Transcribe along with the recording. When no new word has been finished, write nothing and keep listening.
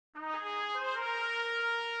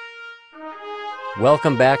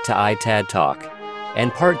Welcome back to ITAD Talk,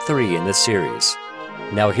 and part 3 in this series.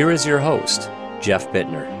 Now here is your host, Jeff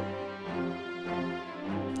Bittner.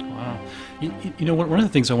 Wow. One of the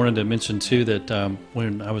things I wanted to mention too, that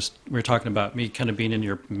when we were talking about me kind of being in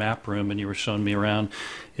your map room and you were showing me around,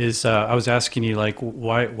 is I was asking you like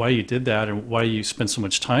why you did that and why you spent so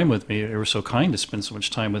much time with me. You were so kind to spend so much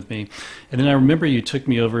time with me. And then I remember you took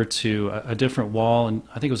me over to a different wall, and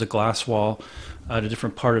I think it was a glass wall at a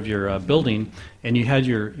different part of your building, and you had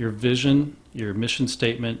your vision, your mission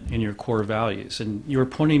statement, and your core values. And you were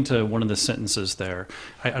pointing to one of the sentences there.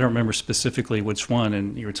 I don't remember specifically which one,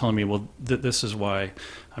 and you were telling me, well, this is why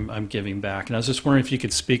I'm giving back. And I was just wondering if you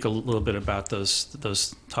could speak a little bit about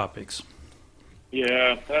those topics.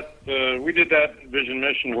 Yeah, we did that vision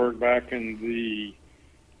mission work back in the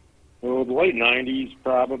late 90s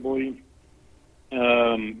probably.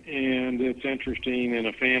 And it's interesting in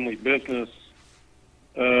a family business,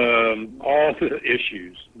 all the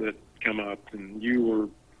issues that come up, and you were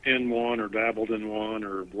in one or dabbled in one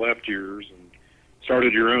or left yours and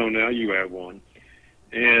started your own. Now you have one.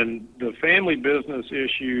 And the family business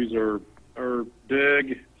issues are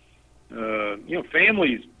big.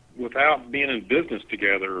 Families without being in business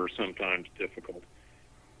together are sometimes difficult.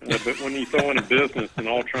 But when you throw in a business and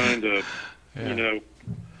all trying to,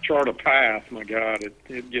 chart a path, my God,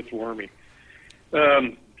 it gets wormy.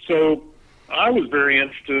 So I was very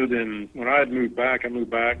interested in, when I moved back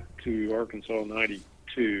to Arkansas in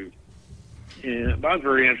 92. And I was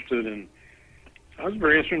very interested in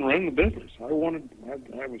running the business. I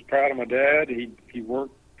was proud of my dad. He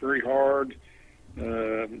worked very hard.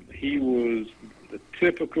 He was the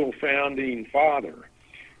typical founding father.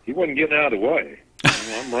 He wasn't getting out of the way.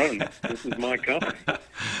 I'm running this. This is my company.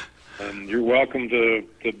 You're welcome to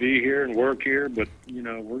be here and work here, but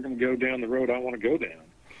we're going to go down the road I want to go down.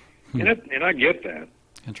 And I get that.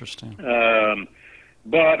 Interesting.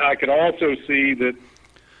 But I could also see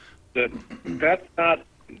that's not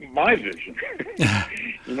my vision.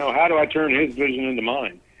 How do I turn his vision into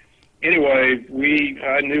mine? Anyway,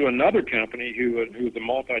 I knew another company who was a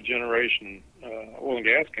multi-generation oil and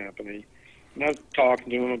gas company, and I was talking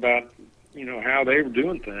to them about how they were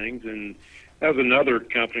doing things, and that was another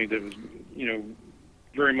company that was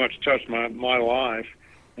very much touched my life.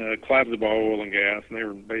 Clabsbaugh Oil and Gas, and they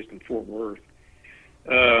were based in Fort Worth.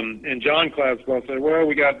 And John Clabsbaugh said, "Well,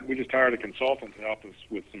 we just hired a consultant to help us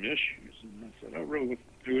with some issues." And I said, "Oh, really?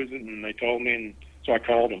 Who is it?" And they told me, and so I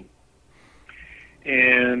called them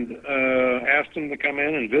and asked them to come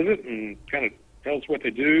in and visit and kind of tell us what they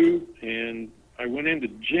do. And I went into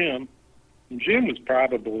Jim, and Jim was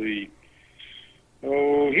probably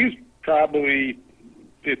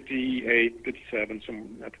 58, 57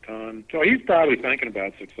 at the time. So he's probably thinking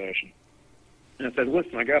about succession. And I said,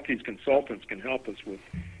 "Listen, I got these consultants can help us with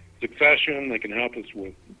succession. They can help us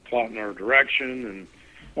with plotting our direction and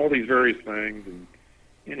all these various things."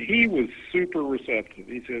 And he was super receptive.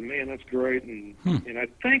 He said, "Man, that's great." And I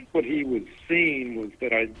think what he was seeing was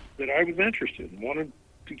that I was interested and wanted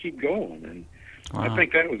to keep going. And Wow. I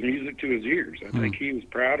think that was music to his ears. I think he was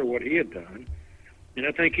proud of what he had done. And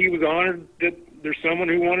I think he was honored that there's someone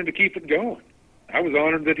who wanted to keep it going. I was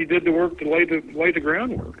honored that he did the work to lay the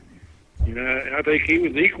groundwork. And I think he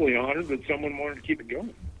was equally honored that someone wanted to keep it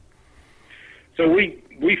going. So we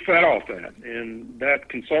fed off that, and that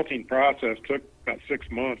consulting process took about 6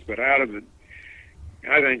 months. But out of it,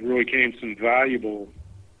 I think really came some valuable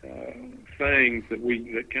things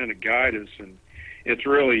that kind of guide us, and it's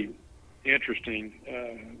really interesting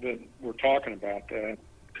that we're talking about that,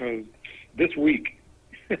 because this week.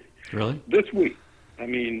 Really? This week. I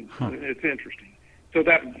mean, It's interesting. So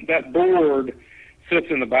that board sits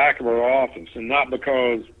in the back of our office, and not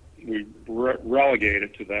because we relegate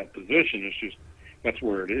it to that position. It's just that's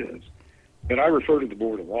where it is. But I refer to the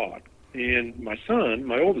board a lot. And my son,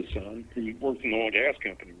 my oldest son, who works in the oil and gas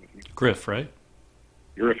company with me. Griff, right?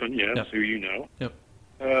 Griffin, yes, Yep. who you know. Yep.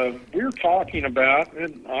 We were talking about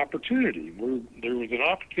an opportunity. There was an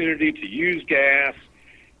opportunity to use gas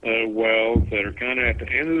wells that are kind of at the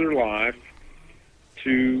end of their life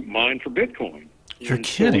to mine for Bitcoin. You're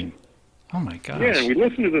kidding. Oh, my gosh. Yeah, and we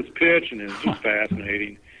listened to this pitch, and it was just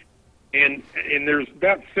fascinating. And there's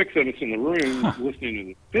about 6 of us in the room listening to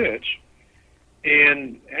the pitch.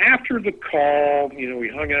 And after the call, we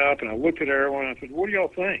hung up, and I looked at everyone, and I said, "What do y'all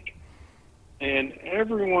think?" And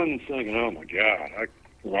everyone's thinking, "Oh, my God, I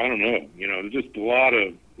don't know." There's just a lot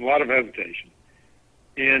of hesitation.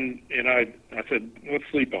 And I said, "Let's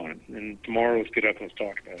sleep on it, and tomorrow let's get up and let's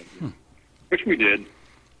talk about it," which we did.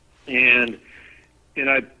 And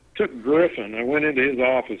I took Griffin. I went into his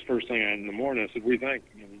office first thing in the morning. I said, "What do you think?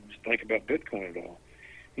 Just think about Bitcoin at all?"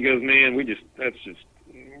 He goes, man, there's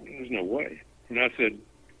no way. And I said,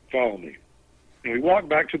 follow me. And we walked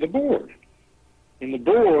back to the board. And the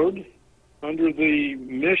board, under the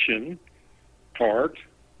mission part,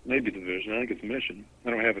 maybe the vision, I think it's mission.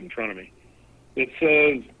 I don't have it in front of me. It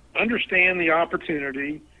says, understand the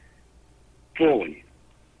opportunity fully.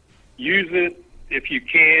 Use it if you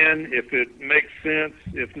can, if it makes sense.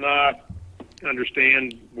 If not,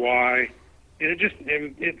 understand why. And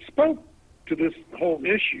it spoke to this whole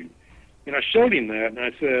issue. And I showed him that, and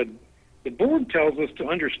I said, the board tells us to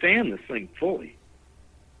understand this thing fully.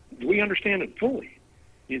 Do we understand it fully?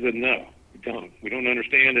 He said, no, we don't. We don't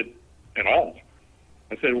understand it at all.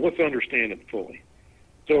 I said, well, let's understand it fully.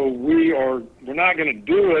 So we're not going to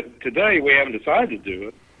do it today. We haven't decided to do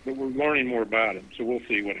it, but we're learning more about it. So we'll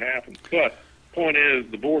see what happens. But the point is,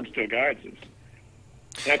 the board still guides us.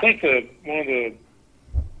 And I think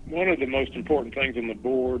one of the most important things on the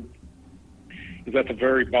board is at the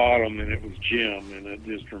very bottom, and it was Jim, and it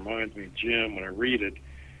just reminds me of Jim when I read it.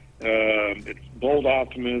 It's bold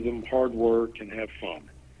optimism, hard work, and have fun.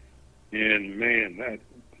 And man,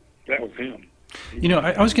 that was him. You know,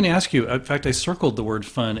 I was going to ask you, in fact, I circled the word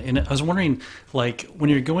fun, and I was wondering, like, when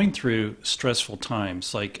you're going through stressful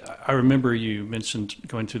times, like, I remember you mentioned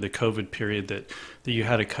going through the COVID period that you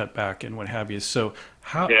had to cut back and what have you. So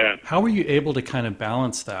how were you able to kind of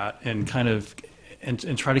balance that and kind of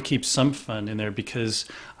and try to keep some fun in there? Because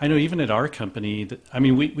I know even at our company,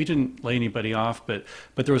 we didn't lay anybody off, but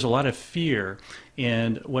there was a lot of fear.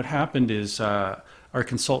 And what happened is our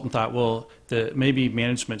consultant thought, well, maybe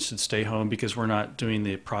management should stay home because we're not doing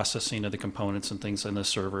the processing of the components and things on the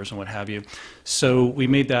servers and what have you. So we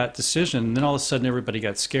made that decision, and then all of a sudden everybody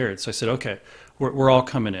got scared. So I said, okay, we're all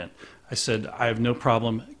coming in. I said, I have no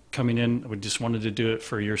problem coming in. We just wanted to do it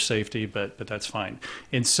for your safety, but that's fine.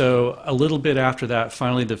 And so a little bit after that,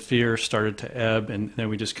 finally the fear started to ebb, and then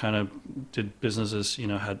we just kind of did business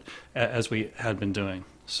as we had been doing.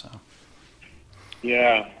 So.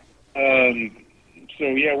 Yeah. So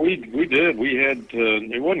yeah, we did. We had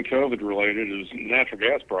it wasn't COVID related; it was natural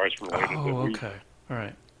gas price related. Oh, okay, all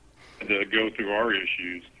right. To go through our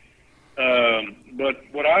issues, but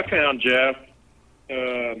what I found, Jeff,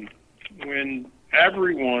 when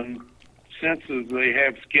everyone senses they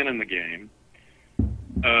have skin in the game,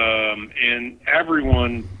 and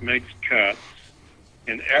everyone makes cuts,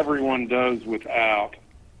 and everyone does without,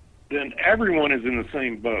 then everyone is in the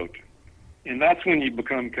same boat, and that's when you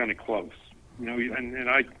become kind of close. You know, and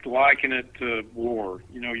I liken it to war.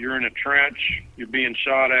 You know, you're in a trench, you're being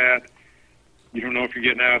shot at. You don't know if you're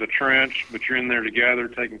getting out of the trench, but you're in there together,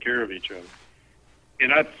 taking care of each other.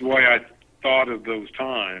 And that's the way I thought of those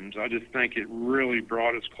times. I just think it really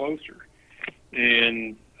brought us closer.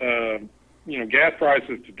 And gas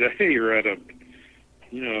prices today are at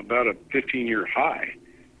about a 15-year high,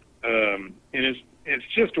 and it's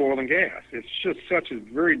just oil and gas. It's just such a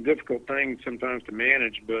very difficult thing sometimes to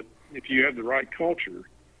manage, but if you have the right culture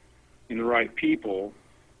and the right people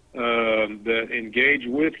that engage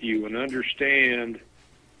with you and understand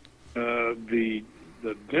the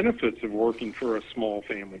benefits of working for a small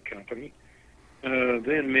family company,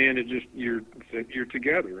 then man, you're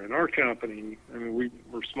together. In our company, I mean,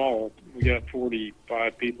 we're small. We got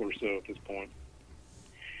 45 people or so at this point.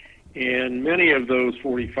 And many of those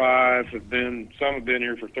 45 some have been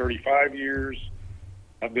here for 35 years.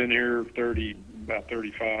 I've been here about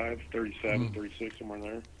 35, 37, 36, somewhere in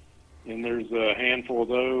there. And there's a handful of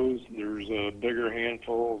those. There's a bigger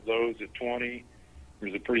handful of those at 20.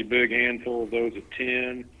 There's a pretty big handful of those at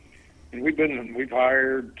 10. And we've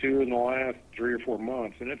hired 2 in the last 3 or 4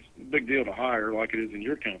 months, and it's a big deal to hire, like it is in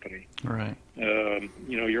your company. Right.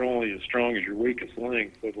 You're only as strong as your weakest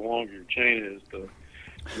link, so the longer your chain is, the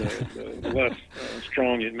less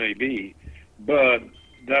strong it may be. But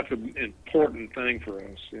that's an important thing for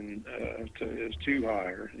us, and is to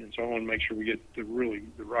hire. And so I want to make sure we get the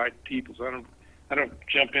right people. So I don't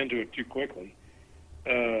jump into it too quickly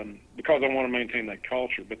because I want to maintain that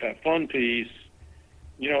culture. But that fun piece,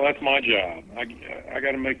 that's my job. I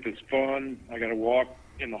got to make this fun. I got to walk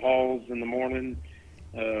in the halls in the morning,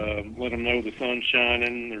 let them know the sun's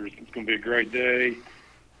shining. It's going to be a great day.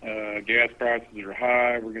 Gas prices are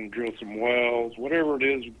high. We're going to drill some wells. Whatever it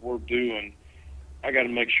is we're doing, I got to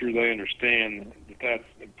make sure they understand that that's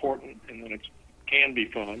important and that it can be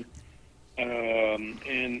fun,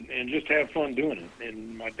 and just have fun doing it.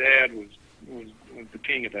 And my dad was the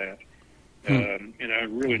king of that, and I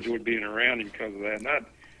really enjoyed being around him because of that.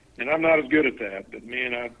 And I'm not as good at that, but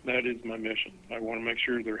man, that is my mission. I want to make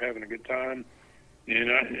sure they're having a good time,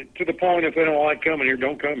 and to the point, if they don't like coming here,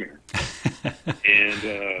 don't come here. And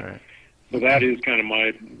Right. so that is kind of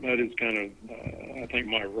I think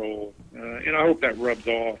my role, and I hope that rubs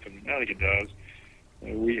off, and I think it does.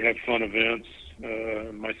 We have fun events.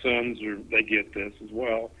 My sons they get this as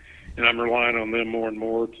well, and I'm relying on them more and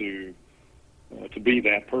more to be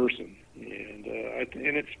that person. And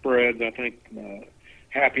and it spreads. I think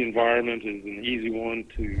happy environment is an easy one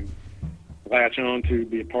to latch on to,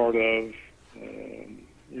 be a part of, and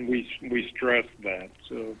we stress that.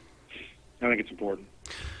 So I think it's important.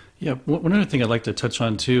 Yeah, one other thing I'd like to touch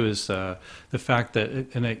on too is the fact that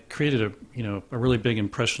it created a really big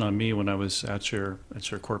impression on me when I was at your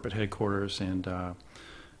corporate headquarters. And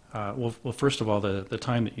well, first of all, the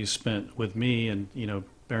time that you spent with me, and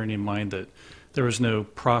bearing in mind that there was no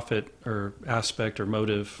profit or aspect or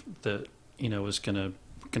motive that was going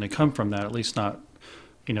to come from that, at least not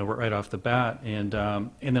right off the bat. And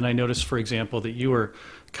then I noticed, for example, that you were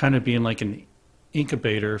kind of being like an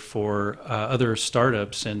incubator for other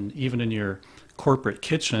startups, and even in your corporate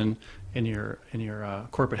kitchen, in your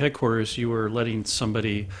corporate headquarters, you were letting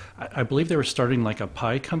somebody, I believe they were starting like a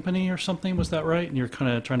pie company or something. Was that right? And you're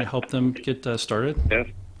kind of trying to help them get started?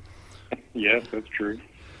 Yes, that's true.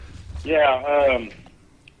 Yeah.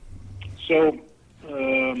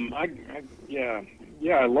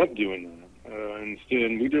 I love doing that.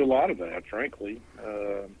 And we do a lot of that, frankly.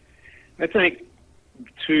 I think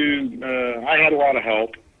I had a lot of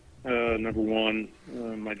help. Number one,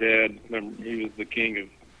 my dad, he was the king of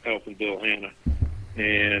helping Bill Hanna.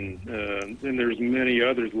 And then there's many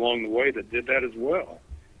others along the way that did that as well.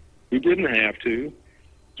 We didn't have to.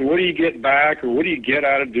 So what do you get back, or what do you get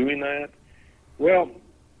out of doing that? Well,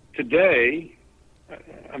 today,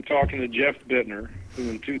 I'm talking to Jeff Bittner, who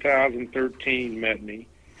in 2013 met me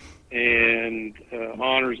and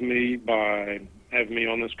honors me by having me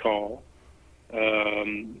on this call.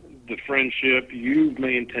 The friendship you've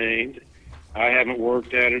maintained, I haven't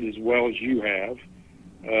worked at it as well as you have.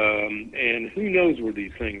 And who knows where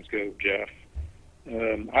these things go, Jeff?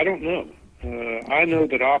 I don't know. I know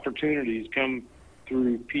that opportunities come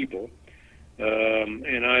through people,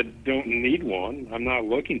 and I don't need one. I'm not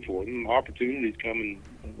looking for them. Opportunities come in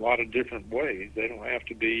a lot of different ways. They don't have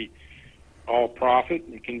to be all profit.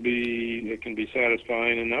 It can be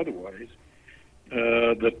satisfying in other ways.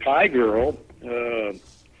 The pie girl,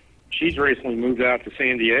 she's recently moved out to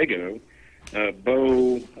San Diego.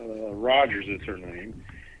 Bo Rogers is her name.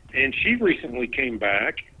 And she recently came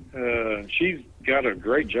back. She's got a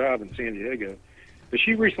great job in San Diego. But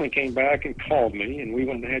she recently came back and called me, and we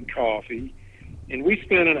went and had coffee. And we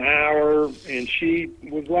spent an hour, and she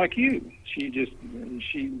was like you. She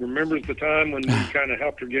remembers the time when we kind of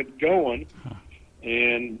helped her get going.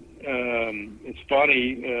 And it's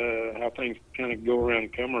funny how things kind of go around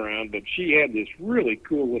and come around. But she had this really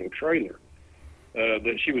cool little trailer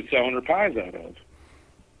that she was selling her pies out of.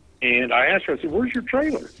 And I asked her, I said, "Where's your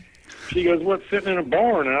trailer?" She goes, "Well, it's sitting in a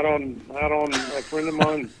barn out on a friend of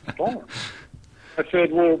mine's farm." I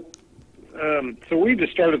said, "Well, so we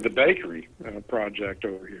just started the bakery project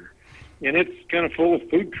over here, and it's kind of full of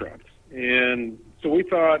food trucks. And so we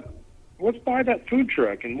thought, let's buy that food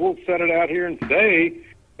truck, and we'll set it out here. And today,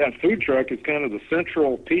 that food truck is kind of the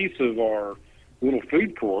central piece of our little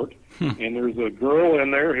food court. And there's a girl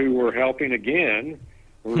in there who we're helping again.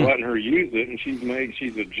 We're letting her use it, and she makes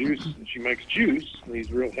juice,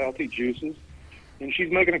 these real healthy juices, and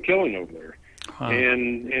she's making a killing over there. Wow.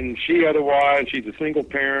 And she's a single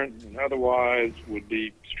parent, and otherwise would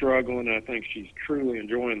be struggling, and I think she's truly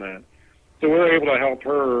enjoying that. So we're able to help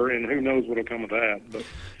her, and who knows what'll come of that. But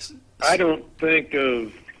I don't think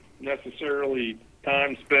of necessarily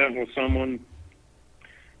time spent with someone.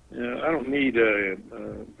 I don't need a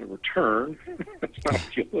return. That's not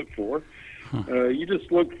what you look for. You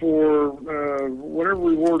just look for whatever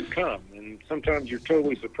rewards come, and sometimes you're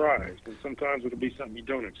totally surprised, and sometimes it'll be something you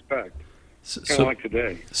don't expect, kind of like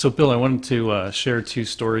today. So, Bill, I wanted to share two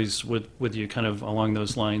stories with you kind of along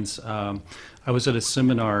those lines. I was at a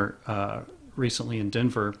seminar recently in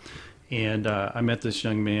Denver, and I met this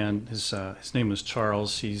young man. His name was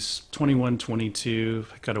Charles. He's 21, 22,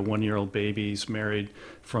 got a 1-year-old baby. He's married,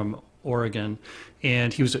 from Oregon,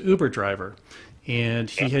 and he was an Uber driver. And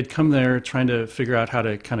he had come there trying to figure out how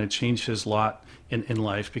to kind of change his lot in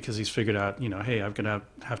life, because he's figured out, hey, I'm going to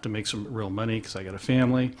have to make some real money because I got a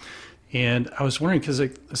family. And I was wondering, because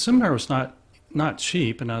the seminar was not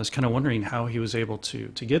cheap, and I was kind of wondering how he was able to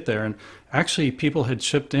get there. And actually, people had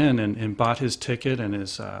chipped in and bought his ticket and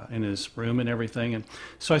his room and everything. And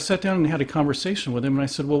so I sat down and had a conversation with him, and I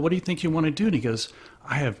said, "Well, what do you think you want to do?" And he goes,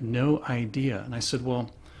 "I have no idea." And I said, "Well,"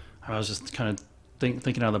 I was just kind of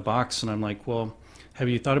thinking out of the box, and I'm like, "Well, have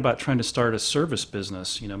you thought about trying to start a service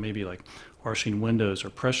business? Maybe like washing windows or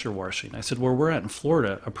pressure washing. I said, where we're at in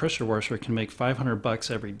Florida, a pressure washer can make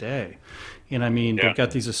 $500 every day. And I mean, they've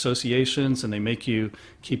got these associations and they make you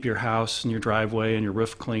keep your house and your driveway and your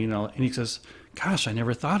roof clean. And he says, gosh, I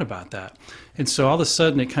never thought about that. And so all of a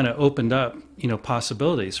sudden it kind of opened up,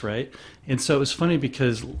 possibilities, right? And so it was funny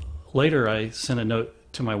because later I sent a note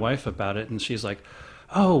to my wife about it and she's like,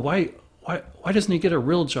 oh, why doesn't he get a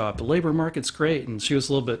real job? The labor market's great. And she was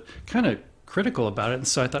a little bit kind of critical about it. And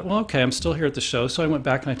so I thought, well, okay, I'm still here at the show. So I went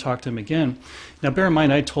back and I talked to him again. Now, bear in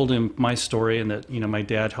mind, I told him my story and that, my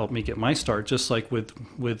dad helped me get my start, just like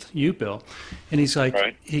with you, Bill. And he's like,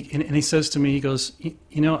 right. he says to me, he goes,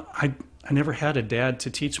 I never had a dad to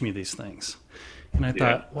teach me these things. And I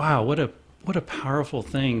thought, wow, what a powerful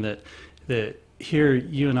thing that here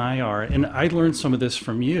you and I are. And I learned some of this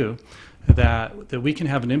from you, that we can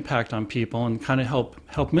have an impact on people and kind of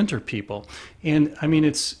help mentor people. And I mean,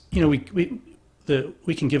 it's, we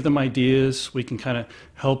can give them ideas, we can kind of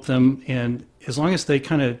help them, and as long as they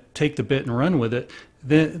kind of take the bit and run with it,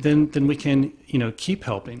 then we can keep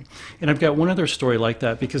helping. And I've got one other story like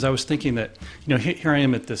that, because I was thinking that here I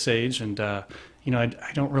am at this age, and I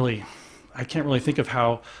can't really think of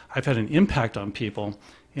how I've had an impact on people.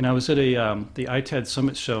 And I was at the ITAD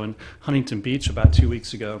Summit show in Huntington Beach about 2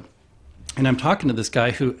 weeks ago. And I'm talking to this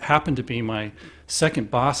guy who happened to be my second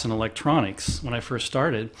boss in electronics when I first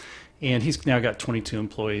started. And he's now got 22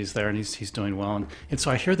 employees there, and he's doing well. And so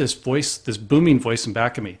I hear this voice, this booming voice in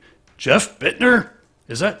back of me, Jeff Bittner?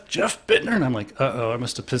 Is that Jeff Bittner? And I'm like, uh-oh, I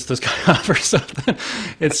must have pissed this guy off or something.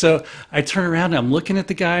 And so I turn around and I'm looking at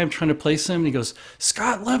the guy, I'm trying to place him, and he goes,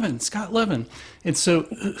 Scott Levin. And so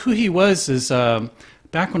who he was is,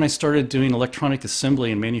 back when I started doing electronic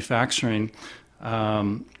assembly and manufacturing,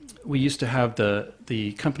 we used to have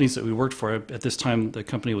the companies that we worked for. At this time, the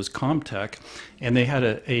company was Comtech, and they had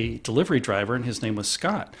a delivery driver, and his name was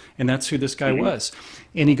Scott, and that's who this guy was.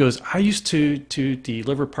 And he goes, I used to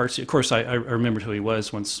deliver parts. Of course, I remembered who he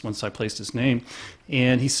was once I placed his name.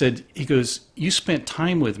 And he goes, you spent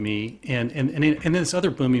time with me. And then this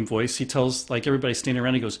other booming voice, he tells, like, everybody standing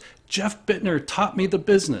around, he goes, Jeff Bittner taught me the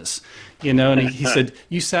business, and he said,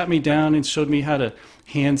 you sat me down and showed me how to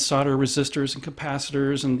hand solder resistors and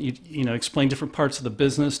capacitors, and explain different parts of the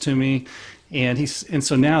business to me. And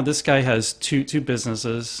so now this guy has two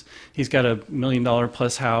businesses. He's got $1 million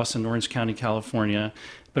plus house in Orange County, California.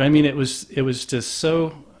 But I mean, it was just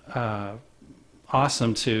so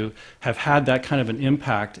awesome to have had that kind of an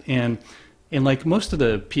impact. And like most of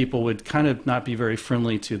the people would kind of not be very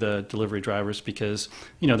friendly to the delivery drivers, because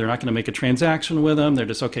they're not going to make a transaction with them. They're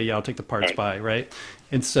just, okay, yeah, I'll take the parts by, right?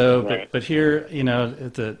 And so, but here,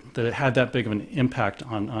 that it had that big of an impact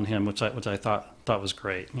on him, which I thought was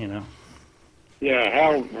great, Yeah,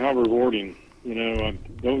 how rewarding.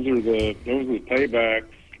 Those are the paybacks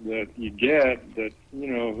that you get. That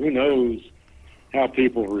who knows how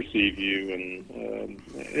people receive you, and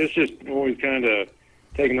it's just always kind of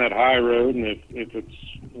taking that high road. And if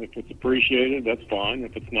it's appreciated, that's fine.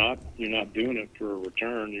 If it's not, you're not doing it for a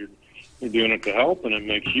return. You're doing it to help, and it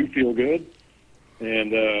makes you feel good.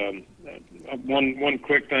 And one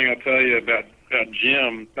quick thing I'll tell you about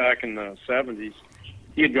Jim back in the 70s.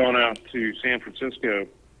 He had gone out to San Francisco.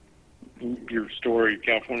 Your story,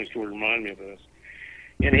 California story, reminded me of this.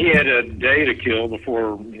 And he had a day to kill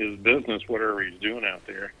before his business, whatever he's doing out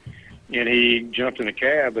there. And he jumped in a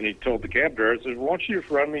cab, and he told the cab driver, he said, why don't you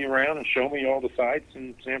just run me around and show me all the sights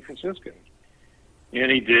in San Francisco?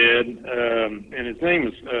 And he did. And his name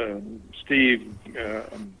is Steve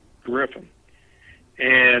Griffin.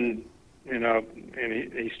 And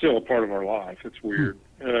he's still a part of our life. It's weird.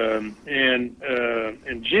 And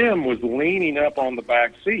Jim was leaning up on the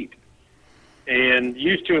back seat. And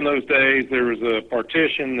used to in those days, there was a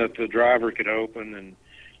partition that the driver could open. And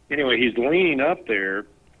anyway, he's leaning up there,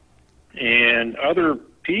 and other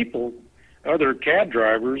cab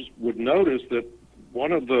drivers would notice that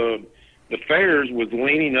one of the fares was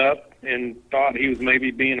leaning up and thought he was maybe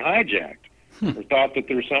being hijacked. Or thought that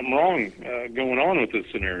there was something wrong going on with this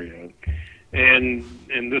scenario. And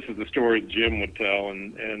this is the story Jim would tell.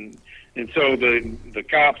 And so the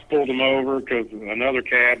cops pulled him over because another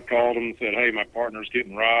cab called him and said, hey, my partner's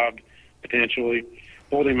getting robbed, potentially.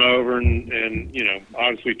 Pulled him over, and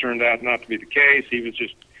obviously turned out not to be the case. He was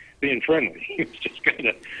just being friendly. He was just kind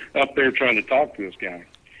of up there trying to talk to this guy.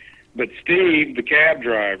 But Steve, the cab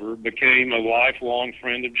driver, became a lifelong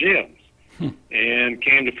friend of Jim's. And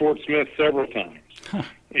came to Fort Smith several times.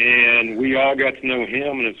 And we all got to know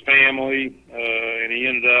him and his family. And he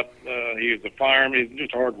ended up, he was a fireman. He was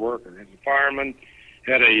just a hard worker. He was a fireman,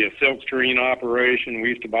 had a silk screen operation. We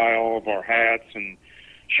used to buy all of our hats and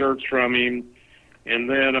shirts from him. And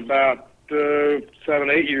then about 7,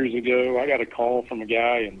 8 years ago, I got a call from a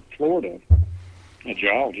guy in Florida, a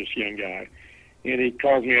geologist, young guy, and he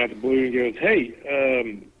calls me out of the blue and goes, "Hey,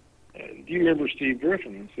 do you remember Steve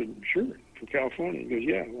Griffin?" I said, "Sure, from California." He goes,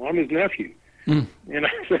 "Yeah, well, I'm his nephew." Mm. And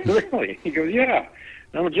I said, "Really?" He goes, "Yeah,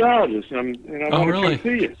 I'm a geologist, and I want to really? come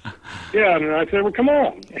see you." Yeah, and I said, "Well, come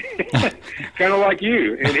on," kind of like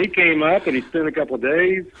you. And he came up, and he spent a couple of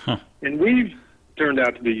days, and we've turned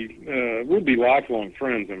out to be we'll be lifelong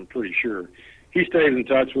friends. I'm pretty sure. He stays in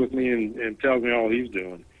touch with me and tells me all he's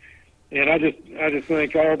doing. And I just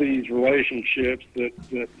think all these relationships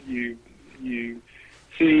that you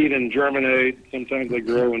seed and germinate, sometimes they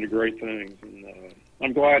grow into great things. And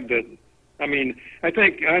I'm glad that. I mean, I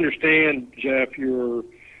think I understand, Jeff, your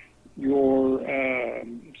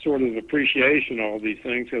sort of appreciation of all these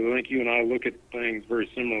things, because I think you and I look at things very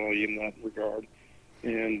similarly in that regard,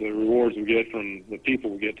 and the rewards we get from the people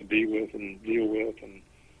we get to be with and deal with and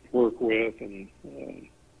work with, and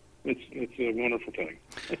it's a wonderful thing.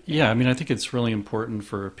 Yeah, I mean, I think it's really important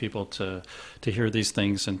for people to hear these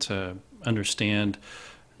things and to understand,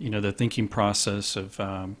 the thinking process of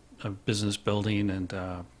business building and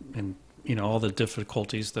all the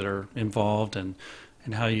difficulties that are involved and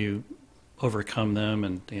how you overcome them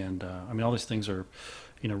and I mean all these things are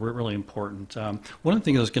really important. One of the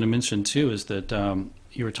things I was going to mention too is that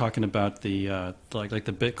you were talking about the like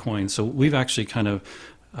the Bitcoin. So we've actually kind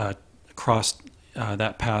of crossed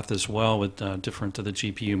that path as well with different of the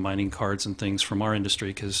GPU mining cards and things from our industry,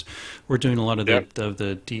 because we're doing a lot of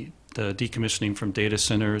the decommissioning from data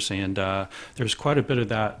centers, and there's quite a bit of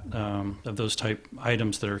that of those type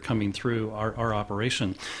items that are coming through our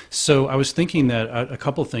operation. So I was thinking that a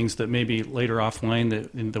couple of things that maybe later offline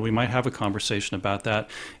that we might have a conversation about that,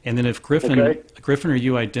 and then if Griffin or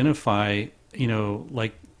you identify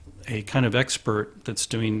like a kind of expert that's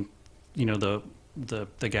doing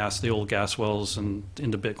the old gas wells and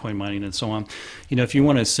into Bitcoin mining and so on. If you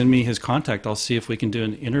want to send me his contact, I'll see if we can do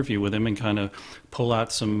an interview with him and kind of pull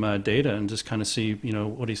out some data and just kind of see,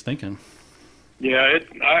 what he's thinking. Yeah,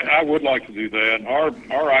 I would like to do that.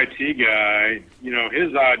 Our IT guy,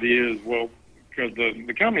 his idea is, well, because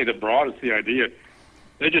the company that brought us the idea,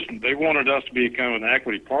 they wanted us to be kind of an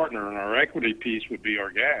equity partner, and our equity piece would be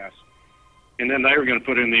our gas. And then they were going to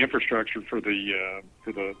put in the infrastructure for the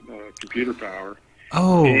computer power.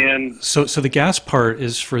 Oh, and so the gas part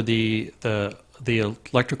is for the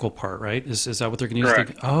electrical part, right? Is that what they're going to use?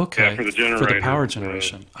 Correct. Oh, okay. Yeah, for the generator. For the power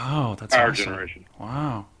generation. That's power awesome. generation.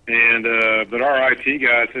 Wow. And but our IT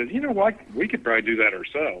guy says, what? We could probably do that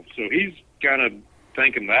ourselves. So he's kind of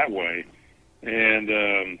thinking that way.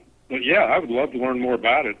 And but yeah, I would love to learn more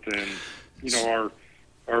about it. And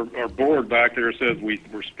our board back there says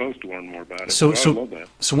we're supposed to learn more about it. So I love that.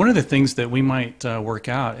 So one of the things that we might work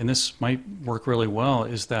out, and this might work really well,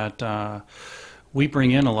 is that we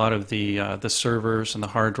bring in a lot of the servers and the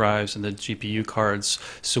hard drives and the GPU cards.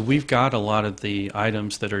 So we've got a lot of the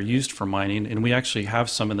items that are used for mining, and we actually have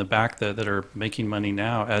some in the back that are making money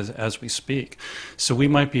now as we speak. So we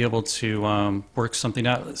might be able to work something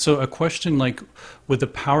out. So a question like with the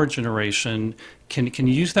power generation, can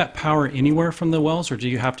you use that power anywhere from the wells, or do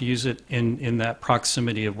you have to use it in that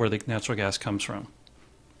proximity of where the natural gas comes from?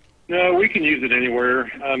 No, we can use it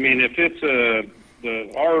anywhere. I mean, if it's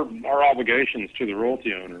our obligations to the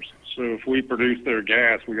royalty owners. So if we produce their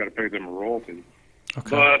gas, we got to pay them a royalty. Okay.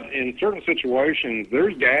 But in certain situations,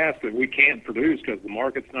 there's gas that we can't produce because the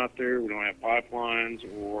market's not there. We don't have pipelines,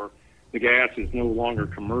 or the gas is no longer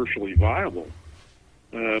commercially viable.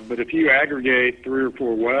 But if you aggregate 3 or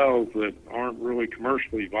 4 wells that aren't really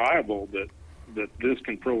commercially viable, that this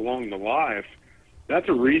can prolong the life, that's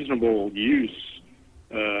a reasonable use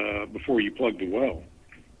before you plug the well.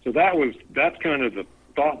 So that's kind of the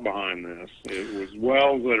thought behind this. It was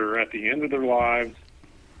wells that are at the end of their lives,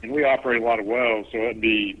 and we operate a lot of wells, so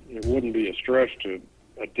it wouldn't be a stretch to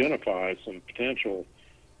identify some potential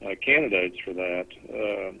candidates for that.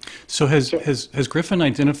 So has Griffin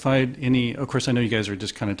identified any? Of course, I know you guys are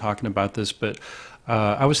just kind of talking about this, but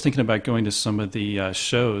I was thinking about going to some of the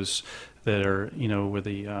shows that are, with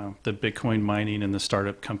the Bitcoin mining and the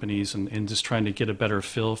startup companies, and just trying to get a better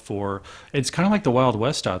feel for. It's kind of like the Wild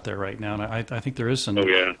West out there right now, and I think there is an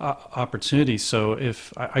opportunity. So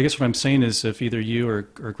I guess what I'm saying is, if either you or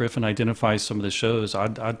Griffin identifies some of the shows,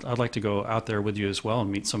 I'd like to go out there with you as well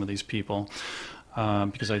and meet some of these people.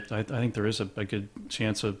 Because I think there is a good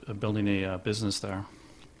chance of building a business there.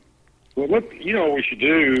 Well, what we should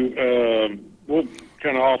do, we'll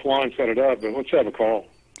kind of offline set it up, but let's have a call.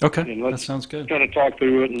 Okay, and that sounds good. Kind of talk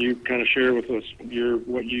through it, and you kind of share with us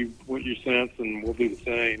what you sense, and we'll do the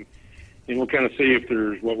same. And we'll kind of see if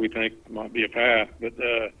there's what we think might be a path. But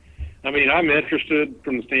I mean, I'm interested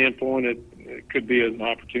from the standpoint it could be an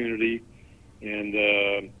opportunity,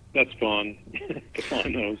 and that's fun to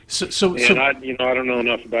find those. I don't know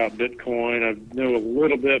enough about Bitcoin. I know a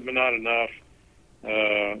little bit, but not enough.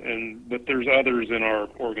 But there's others in our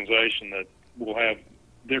organization that will have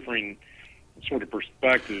differing sort of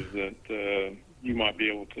perspectives that you might be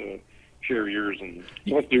able to share yours, and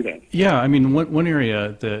let's do that. Yeah, I mean, one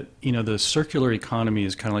area that, the circular economy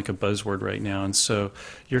is kind of like a buzzword right now, and so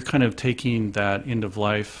you're kind of taking that end of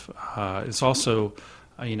life. It's also,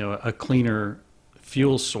 a cleaner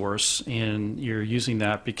fuel source, and you're using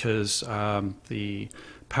that because the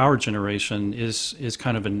power generation is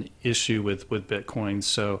kind of an issue with Bitcoin.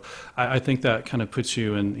 So I think that kind of puts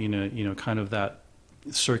you in, kind of that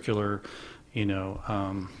circular,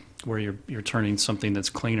 where you're turning something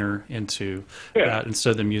that's cleaner into that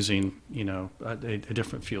instead of them using, a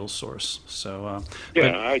different fuel source. So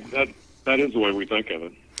that is the way we think of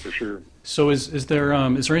it, for sure. So is there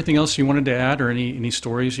anything else you wanted to add, or any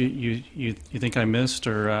stories you think I missed,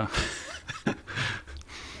 or?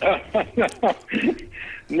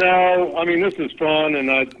 No, I mean, this is fun, and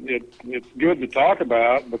it's good to talk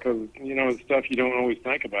about because it's stuff you don't always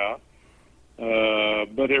think about.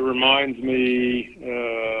 But it reminds me,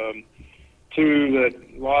 too, that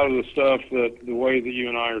a lot of the stuff that the way that you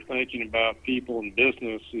and I are thinking about people and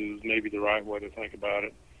business is maybe the right way to think about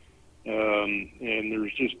it. And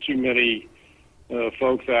there's just too many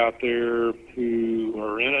folks out there who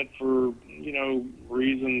are in it for,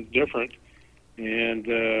 reasons different. And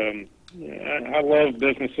I love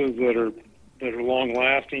businesses that are long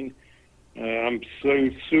lasting. I'm so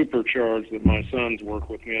supercharged that my sons work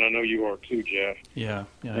with me, and I know you are too, Jeff. Yeah,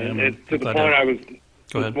 I am. And to the point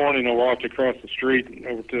this morning I walked across the street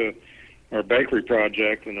over to our bakery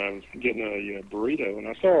project, and I was getting a burrito, and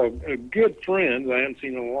I saw a good friend I hadn't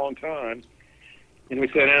seen in a long time, and we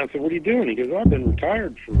sat down and said, "What are you doing?" He goes, "I've been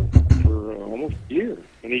retired for almost a year,"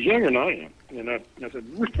 and he's younger than I am. And I said,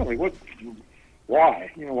 "Really? Why?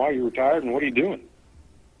 Why are you retired, and what are you doing?"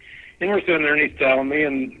 And we're sitting there, and he's telling me,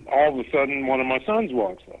 and all of a sudden, one of my sons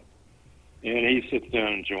walks up, and he sits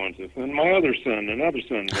down and joins us. And my other son, another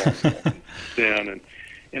son, walks up and sits down,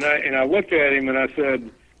 and I looked at him and I said,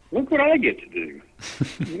 "Look what I get to do.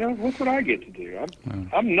 Look what I get to do.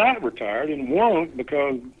 I'm not retired and won't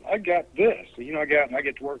because I got this. I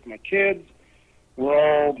get to work with my kids. We're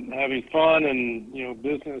all having fun, and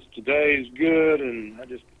business today is good, and I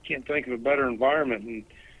just can't think of a better environment."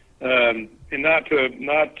 And not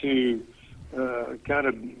to kind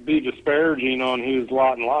of be disparaging on his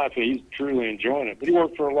lot in life. He's truly enjoying it. But he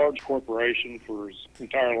worked for a large corporation for his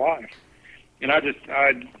entire life. And I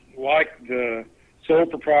like the sole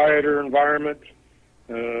proprietor environment,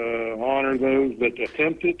 honor those that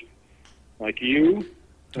attempt it, like you.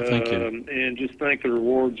 Thank you. And just think the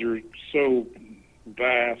rewards are so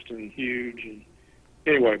vast and huge. And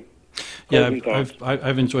anyway. Yeah,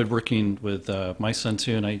 I've enjoyed working with my son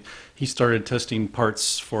too, and he started testing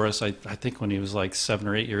parts for us. I think when he was like 7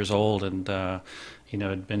 or 8 years old, and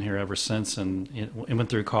had been here ever since. And it went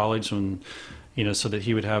through college, and so that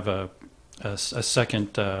he would have a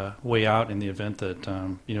second way out in the event that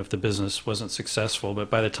if the business wasn't successful. But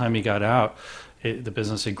by the time he got out, the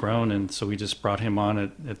business had grown, and so we just brought him on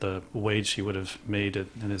at the wage he would have made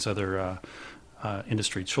in his other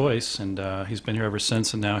industry choice, and he's been here ever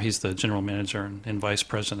since, and now he's the general manager and vice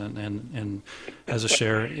president, and has a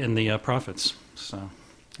share in the profits. So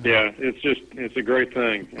yeah, it's a great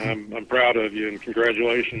thing. I'm proud of you, and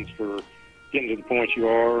congratulations for getting to the point you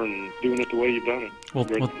are and doing it the way you've done it. Well,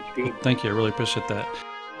 it's good. Thank you. I really appreciate that.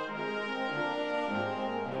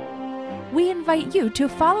 We invite you to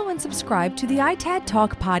follow and subscribe to the ITAD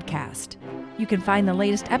Talk podcast. You can find the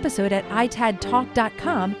latest episode at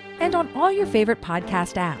itadtalk.com and on all your favorite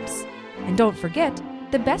podcast apps. And don't forget,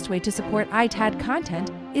 the best way to support ITAD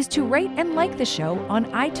content is to rate and like the show on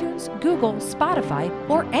iTunes, Google, Spotify,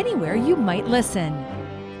 or anywhere you might listen.